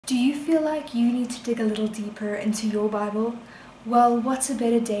Do you feel like you need to dig a little deeper into your Bible? Well, what's a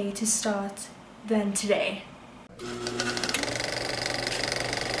better day to start than today?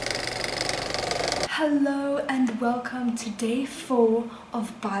 Hello and welcome to day 4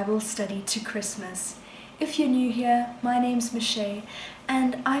 of Bible study to Christmas. If you're new here, my name's Micah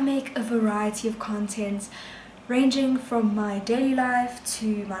and I make a variety of content ranging from my daily life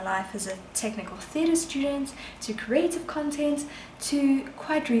to my life as a technical theatre student to creative content to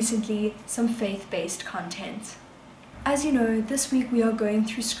quite recently some faith-based content. As you know, this week we are going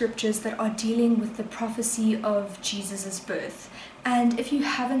through scriptures that are dealing with the prophecy of Jesus' birth. And if you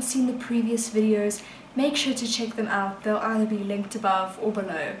haven't seen the previous videos, make sure to check them out. They'll either be linked above or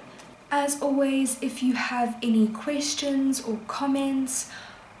below. As always, if you have any questions or comments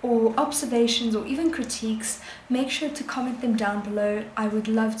or observations or even critiques, make sure to comment them down below. I would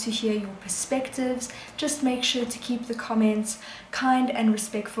love to hear your perspectives. Just make sure to keep the comments kind and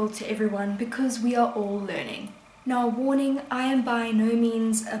respectful to everyone because we are all learning. Now, warning, I am by no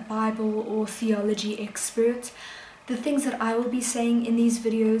means a Bible or theology expert. The things that I will be saying in these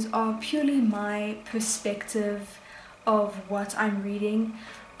videos are purely my perspective of what I'm reading,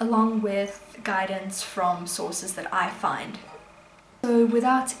 along with guidance from sources that I find. So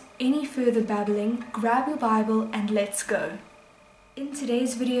without any further babbling, grab your Bible and let's go. In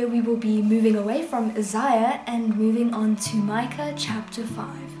today's video we will be moving away from Isaiah and moving on to Micah chapter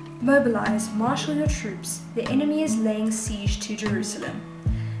 5. Mobilize, marshal your troops. The enemy is laying siege to Jerusalem.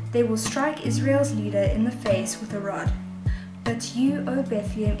 They will strike Israel's leader in the face with a rod. But you, O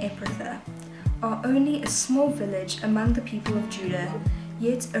Bethlehem Ephrathah, are only a small village among the people of Judah,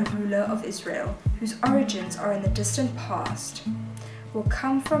 yet a ruler of Israel, whose origins are in the distant past, will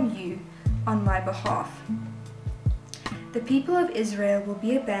come from you on my behalf. The people of Israel will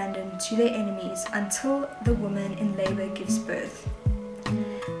be abandoned to their enemies until the woman in labor gives birth.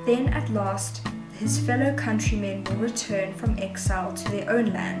 Then at last his fellow countrymen will return from exile to their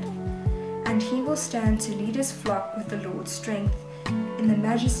own land, and he will stand to lead his flock with the Lord's strength, in the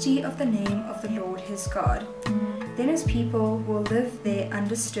majesty of the name of the Lord his God. Then his people will live there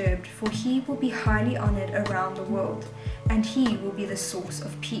undisturbed, for he will be highly honored around the world, and he will be the source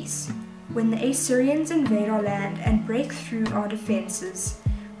of peace. When the Assyrians invade our land and break through our defenses,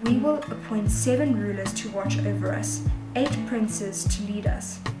 we will appoint 7 rulers to watch over us, 8 princes to lead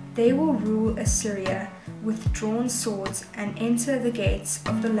us. They will rule Assyria with drawn swords and enter the gates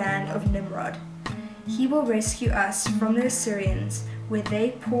of the land of Nimrod. He will rescue us from the Assyrians, where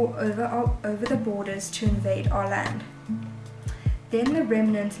they pour over the borders to invade our land. Then the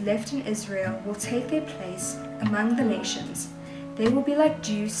remnant left in Israel will take their place among the nations. They will be like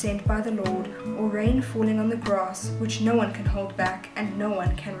dew sent by the Lord, or rain falling on the grass, which no one can hold back and no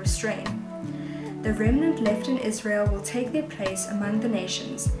one can restrain. The remnant left in Israel will take their place among the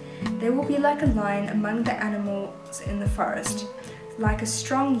nations. They will be like a lion among the animals in the forest, like a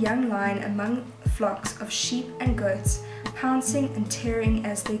strong young lion among flocks of sheep and goats, pouncing and tearing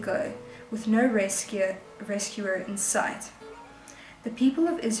as they go, with no rescuer in sight. The people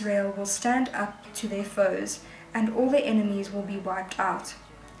of Israel will stand up to their foes, and all their enemies will be wiped out.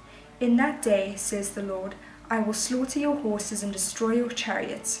 In that day, says the Lord, I will slaughter your horses and destroy your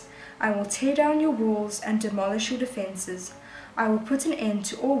chariots. I will tear down your walls and demolish your defenses. I will put an end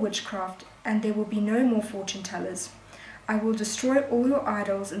to all witchcraft, and there will be no more fortune tellers. I will destroy all your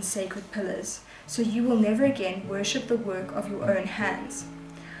idols and sacred pillars, so you will never again worship the work of your own hands.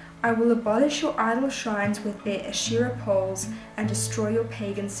 I will abolish your idol shrines with their Asherah poles and destroy your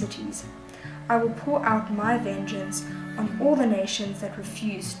pagan cities. I will pour out my vengeance on all the nations that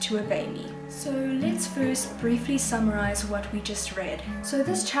refuse to obey me. So let's first briefly summarize what we just read. So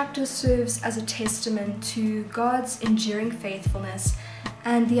this chapter serves as a testament to God's enduring faithfulness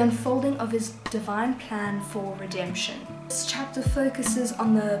and the unfolding of his divine plan for redemption. This chapter focuses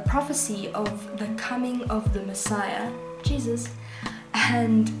on the prophecy of the coming of the Messiah, Jesus,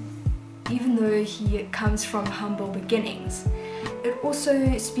 and even though he comes from humble beginnings, it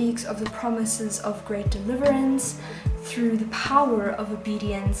also speaks of the promises of great deliverance through the power of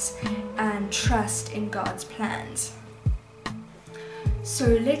obedience and trust in God's plans. So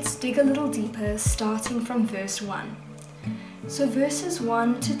let's dig a little deeper, starting from verse 1. So verses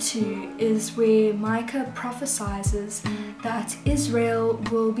 1 to 2 is where Micah prophesies that Israel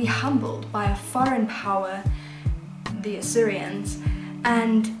will be humbled by a foreign power, the Assyrians,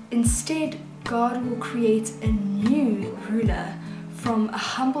 and instead God will create a new ruler from a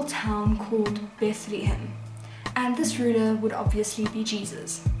humble town called Bethlehem. And this ruler would obviously be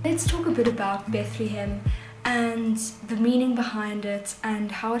Jesus. Let's talk a bit about Bethlehem and the meaning behind it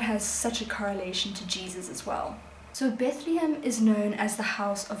and how it has such a correlation to Jesus as well. So Bethlehem is known as the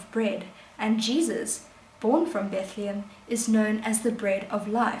house of bread, and Jesus, born from Bethlehem, is known as the bread of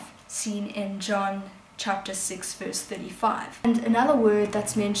life, seen in John chapter 6 verse 35. And another word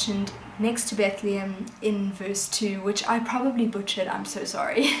that's mentioned next to Bethlehem in verse 2, which I probably butchered, I'm so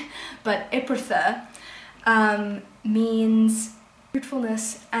sorry, but Ephrathah means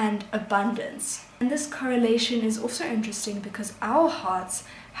fruitfulness and abundance. And this correlation is also interesting because our hearts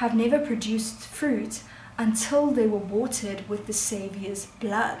have never produced fruit until they were watered with the Saviour's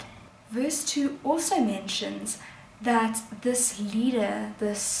blood. Verse 2 also mentions that this leader,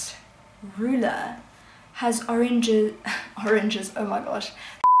 this ruler, has oranges, oh my gosh.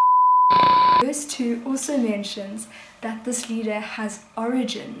 Verse 2 also mentions that this leader has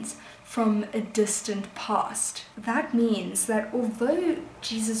origins from a distant past. That means that although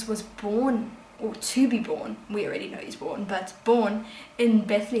Jesus was born, or to be born, we already know he's born, but born in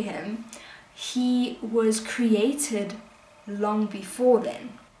Bethlehem, he was created long before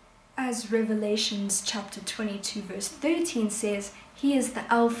then. As Revelations chapter 22 verse 13 says, he is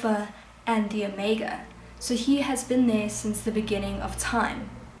the Alpha and the Omega. So he has been there since the beginning of time.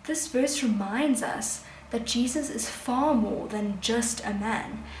 This verse reminds us that Jesus is far more than just a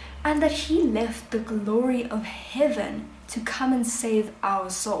man, and that he left the glory of heaven to come and save our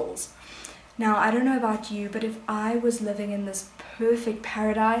souls. Now, I don't know about you, but if I was living in this perfect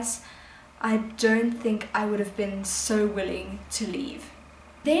paradise, I don't think I would have been so willing to leave.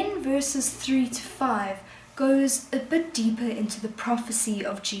 Then verses 3 to 5 goes a bit deeper into the prophecy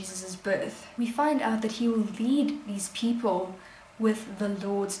of Jesus' birth. We find out that he will lead these people with the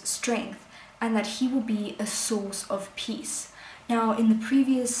Lord's strength, and that he will be a source of peace. Now, in the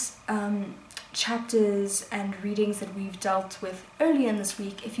previous chapters and readings that we've dealt with earlier in this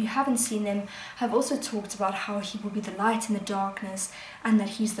week, if you haven't seen them, have also talked about how he will be the light in the darkness and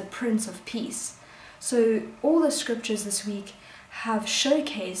that he's the Prince of Peace. So all the scriptures this week have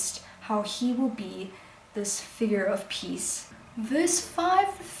showcased how he will be this figure of peace. Verse 5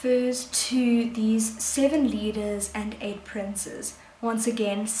 refers to these 7 leaders and 8 princes. Once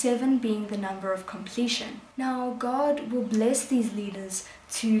again, 7 being the number of completion. Now, God will bless these leaders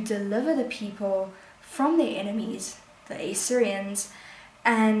to deliver the people from their enemies, the Assyrians,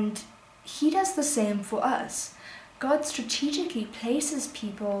 and he does the same for us. God strategically places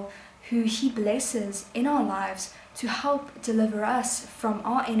people who he blesses in our lives to help deliver us from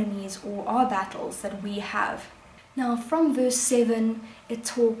our enemies or our battles that we have. Now, from verse 7, it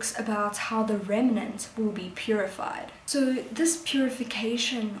talks about how the remnant will be purified. So this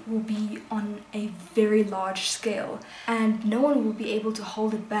purification will be on a very large scale, and no one will be able to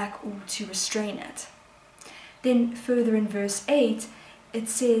hold it back or to restrain it. Then further in verse 8, it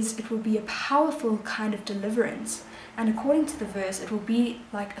says it will be a powerful kind of deliverance, and according to the verse, it will be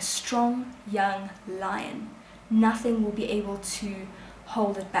like a strong young lion. Nothing will be able to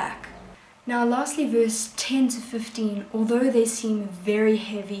hold it back. Now lastly, verse 10 to 15, although they seem very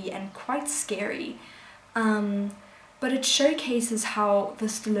heavy and quite scary, but it showcases how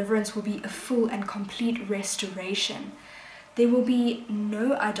this deliverance will be a full and complete restoration. There will be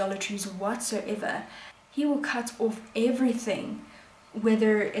no idolatries whatsoever. He will cut off everything,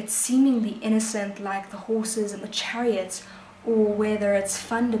 whether it's seemingly innocent like the horses and the chariots, or whether it's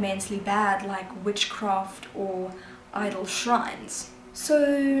fundamentally bad like witchcraft or idol shrines.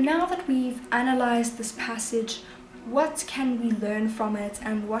 So now that we've analyzed this passage, what can we learn from it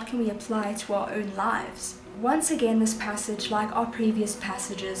and what can we apply to our own lives? Once again, this passage, like our previous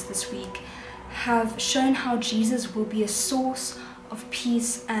passages this week, have shown how Jesus will be a source of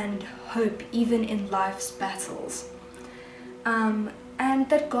peace and hope even in life's battles. And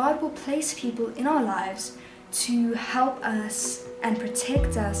that God will place people in our lives to help us and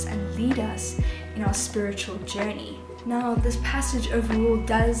protect us and lead us in our spiritual journey. Now, this passage overall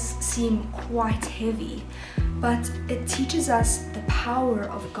does seem quite heavy, but it teaches us the power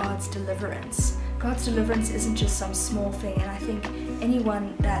of God's deliverance. God's deliverance isn't just some small thing, and I think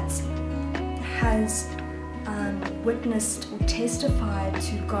anyone that has witnessed or testified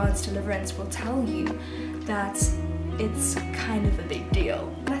to God's deliverance will tell you that it's kind of a big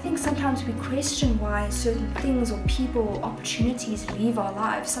deal. And I think sometimes we question why certain things or people or opportunities leave our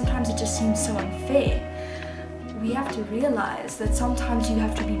lives. Sometimes it just seems so unfair. We have to realize that sometimes you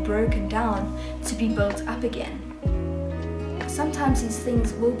have to be broken down to be built up again. Sometimes these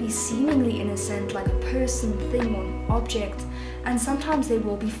things will be seemingly innocent, like a person, thing, or object, and sometimes they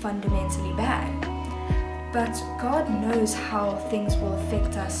will be fundamentally bad. But God knows how things will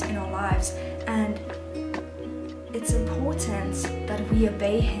affect us in our lives, and it's important that we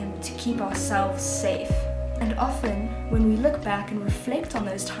obey Him to keep ourselves safe. And often, when we look back and reflect on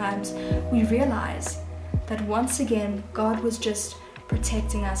those times, we realize that once again God was just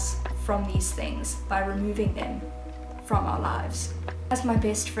protecting us from these things by removing them from our lives. As my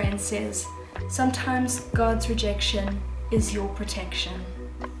best friend says, sometimes God's rejection is your protection.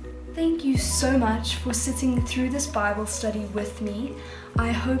 Thank you so much for sitting through this Bible study with me.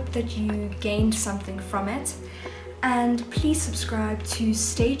 I hope that you gained something from it. And please subscribe to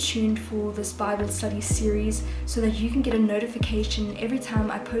stay tuned for this Bible study series so that you can get a notification every time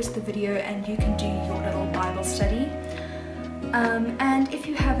I post the video and you can do your little Bible study. And if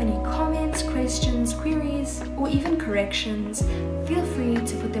you have any comments, questions, queries, or even corrections, feel free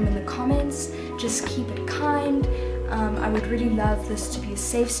to put them in the comments. Just keep it kind. I would really love this to be a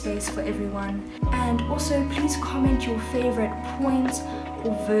safe space for everyone. And also please comment your favorite point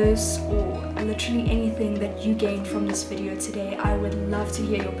or verse or literally anything that you gained from this video today. I would love to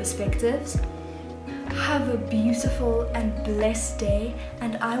hear your perspectives. Have a beautiful and blessed day,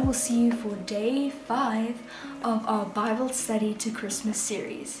 and I will see you for day 5 of our Bible Study to Christmas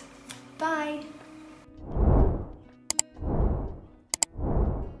series. Bye!